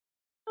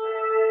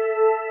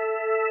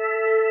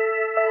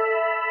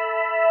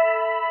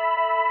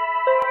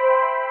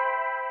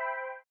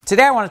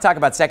Today I want to talk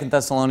about 2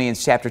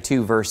 Thessalonians chapter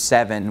 2, verse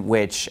 7,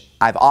 which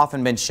I've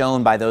often been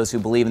shown by those who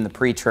believe in the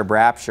pre-trib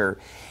rapture.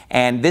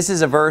 And this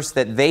is a verse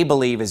that they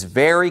believe is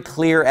very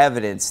clear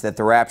evidence that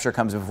the rapture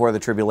comes before the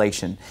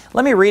tribulation.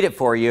 Let me read it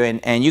for you,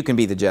 and you can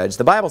be the judge.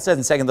 The Bible says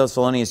in 2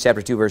 Thessalonians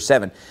chapter 2, verse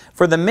 7,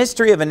 "For the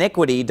mystery of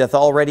iniquity doth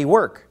already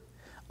work.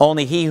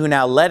 Only he who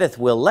now letteth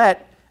will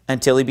let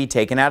until he be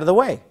taken out of the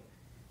way.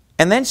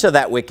 And then shall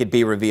that wicked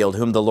be revealed,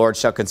 whom the Lord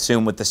shall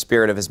consume with the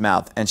spirit of his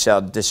mouth, and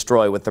shall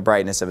destroy with the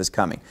brightness of his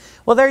coming."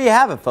 Well, there you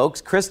have it,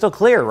 folks. Crystal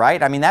clear,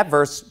 right? I mean, that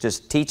verse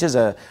just teaches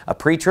a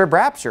pre-trib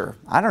rapture.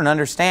 I don't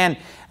understand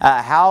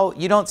how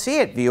you don't see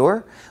it,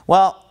 viewer.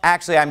 Well,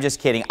 actually, I'm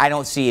just kidding. I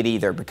don't see it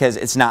either, because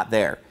it's not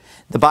there.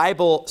 The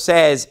Bible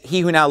says,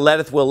 "He who now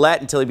letteth will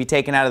let until he be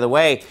taken out of the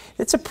way."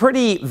 It's a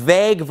pretty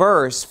vague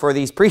verse for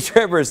these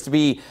pre-tribbers to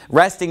be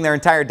resting their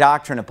entire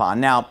doctrine upon.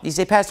 Now, you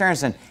say, "Pastor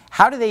Anderson,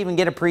 how do they even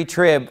get a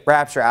pre-trib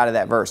rapture out of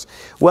that verse?"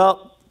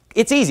 Well,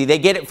 it's easy. They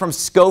get it from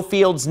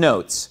Scofield's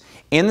notes.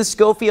 In the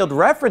Scofield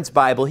Reference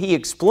Bible, he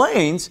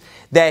explains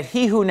that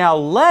he who now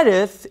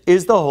letteth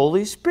is the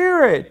Holy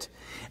Spirit.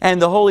 And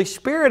the Holy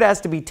Spirit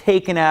has to be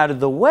taken out of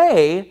the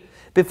way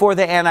before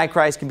the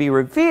Antichrist can be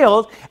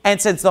revealed.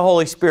 And since the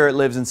Holy Spirit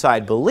lives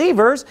inside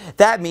believers,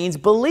 that means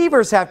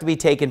believers have to be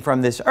taken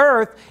from this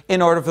earth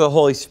in order for the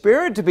Holy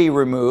Spirit to be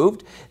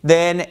removed.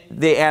 Then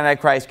the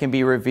Antichrist can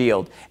be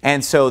revealed.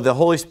 And so the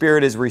Holy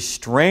Spirit is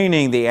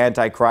restraining the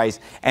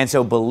Antichrist, and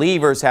so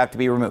believers have to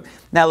be removed.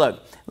 Now look,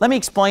 let me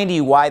explain to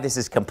you why this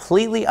is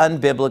completely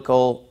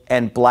unbiblical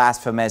and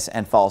blasphemous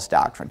and false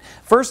doctrine.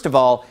 First of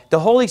all, the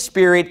Holy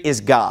Spirit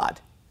is God.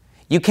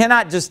 You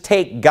cannot just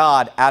take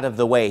God out of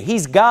the way.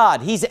 He's God.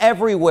 He's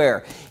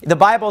everywhere. The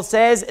Bible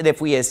says that if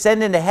we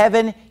ascend into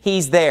heaven,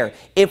 He's there.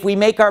 If we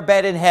make our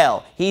bed in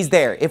hell, He's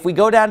there. If we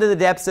go down to the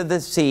depths of the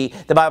sea,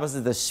 the Bible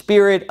says the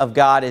Spirit of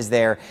God is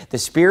there. The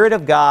Spirit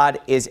of God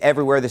is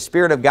everywhere. The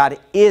Spirit of God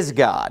is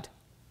God.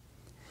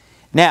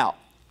 Now,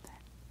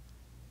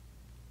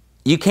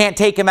 you can't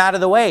take Him out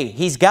of the way.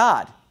 He's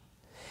God.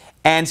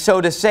 And so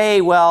to say,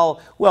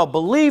 well,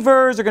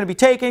 believers are going to be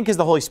taken because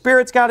the Holy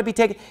Spirit's got to be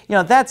taken, you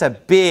know, that's a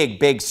big,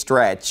 big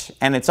stretch.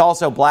 And it's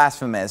also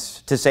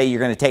blasphemous to say you're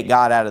going to take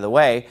God out of the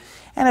way.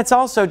 And it's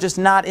also just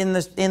not in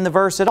the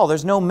verse at all.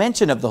 There's no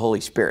mention of the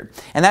Holy Spirit.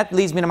 And that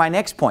leads me to my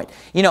next point.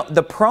 You know,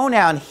 the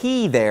pronoun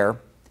he there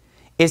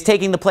is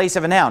taking the place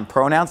of a noun.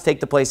 Pronouns take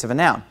the place of a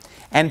noun.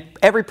 And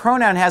every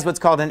pronoun has what's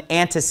called an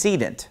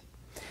antecedent,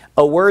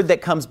 a word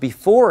that comes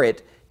before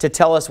it to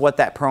tell us what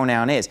that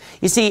pronoun is.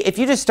 You see, if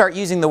you just start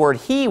using the word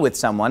he with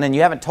someone and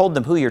you haven't told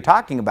them who you're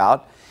talking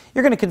about,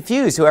 you're going to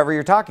confuse whoever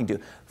you're talking to.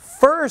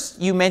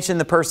 First, you mention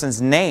the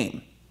person's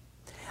name.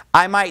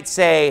 I might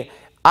say,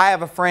 I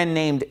have a friend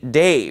named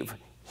Dave.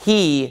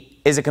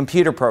 He is a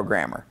computer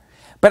programmer.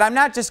 But I'm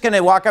not just going to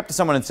walk up to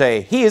someone and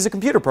say, he is a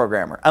computer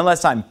programmer,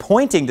 unless I'm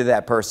pointing to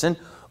that person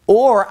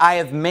or I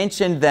have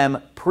mentioned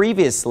them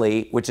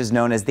previously, which is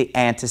known as the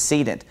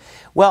antecedent.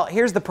 Well,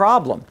 here's the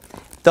problem.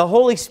 The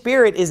Holy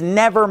Spirit is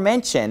never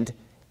mentioned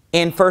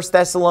in 1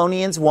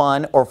 Thessalonians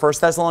 1 or 1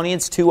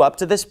 Thessalonians 2 up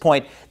to this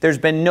point. There's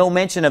been no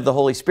mention of the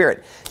Holy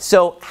Spirit.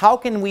 So how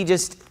can we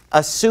just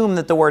assume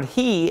that the word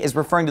he is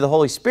referring to the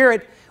Holy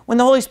Spirit when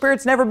the Holy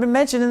Spirit's never been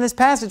mentioned in this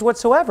passage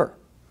whatsoever?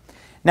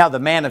 Now the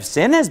man of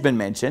sin has been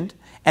mentioned,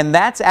 and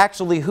that's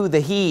actually who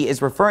the he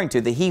is referring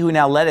to. The he who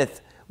now letteth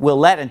will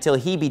let until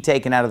he be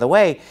taken out of the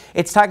way.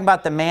 It's talking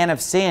about the man of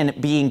sin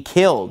being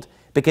killed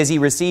because he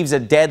receives a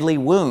deadly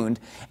wound.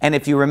 And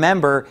if you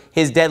remember,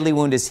 his deadly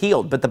wound is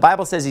healed. But the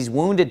Bible says he's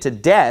wounded to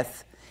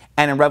death.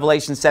 And in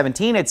Revelation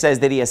 17, it says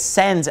that he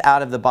ascends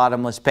out of the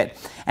bottomless pit.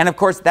 And of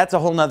course, that's a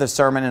whole nother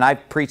sermon, and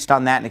I've preached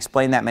on that and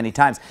explained that many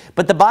times.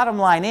 But the bottom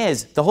line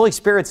is, the Holy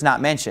Spirit's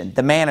not mentioned.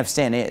 The man of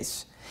sin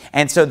is.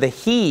 And so the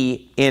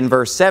he in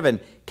verse 7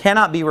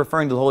 cannot be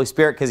referring to the Holy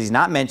Spirit because he's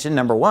not mentioned,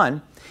 number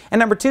one. And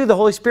number two, the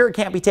Holy Spirit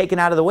can't be taken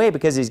out of the way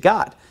because he's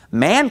God.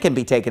 Man can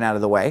be taken out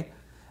of the way,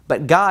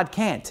 but God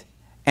can't.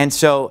 And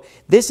so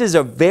this is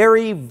a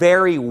very,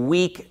 very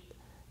weak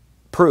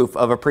proof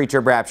of a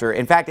pre-trib rapture.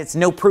 In fact, it's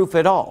no proof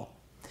at all.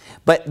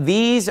 But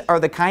these are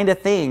the kind of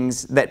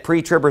things that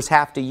pre-tribbers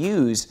have to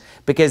use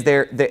because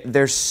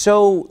there's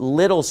so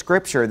little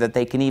scripture that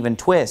they can even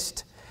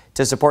twist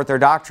to support their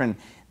doctrine.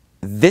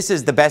 This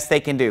is the best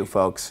they can do,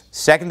 folks.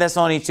 2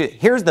 Thessalonians 2,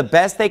 here's the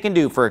best they can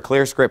do for a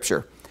clear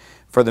scripture.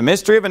 "For the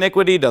mystery of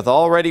iniquity doth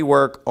already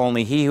work,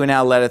 only he who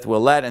now letteth will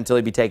let until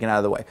he be taken out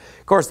of the way."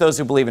 Of course, those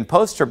who believe in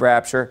post-trib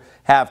rapture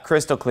have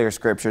crystal clear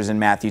scriptures in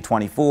Matthew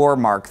 24,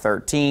 Mark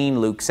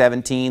 13, Luke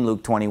 17,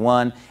 Luke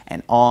 21,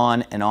 and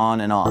on and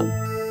on and on.